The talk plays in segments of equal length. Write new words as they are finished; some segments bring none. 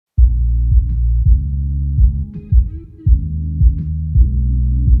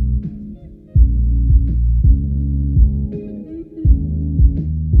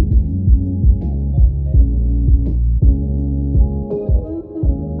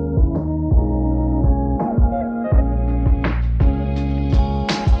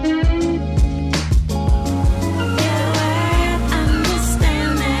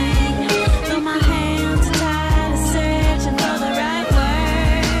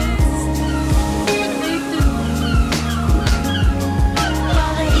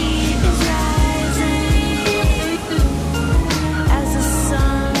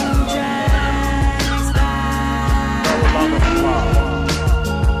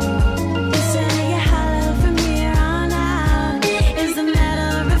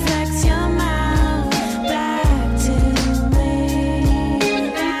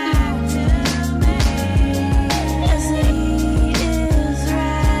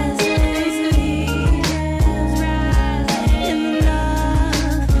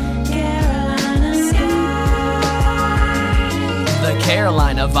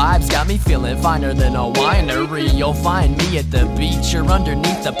vibes got me feeling finer than a winery. You'll find me at the beach or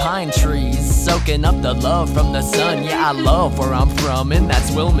underneath the pine trees, soaking up the love from the sun. Yeah, I love where I'm from, and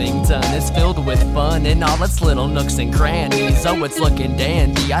that's Wilmington. It's filled with fun in all its little nooks and crannies. Oh, it's looking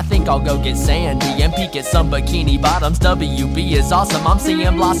dandy. I think I'll go get Sandy and peek at some bikini bottoms. WB is awesome. I'm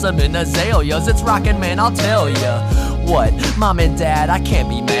seeing blossoming azaleas. It's rockin', man, I'll tell ya. What? Mom and Dad, I can't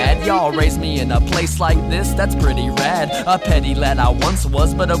be mad. Y'all raised me in a place like this, that's pretty rad. A petty lad I once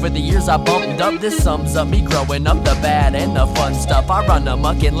was, but over the years I bumped up. This sums up me growing up, the bad and the fun stuff. I run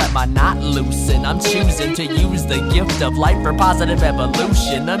amok and let my knot loosen. I'm choosing to use the gift of life for positive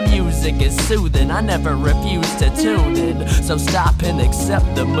evolution. The music is soothing, I never refuse to tune in. So stop and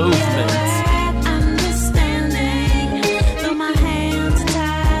accept the movement.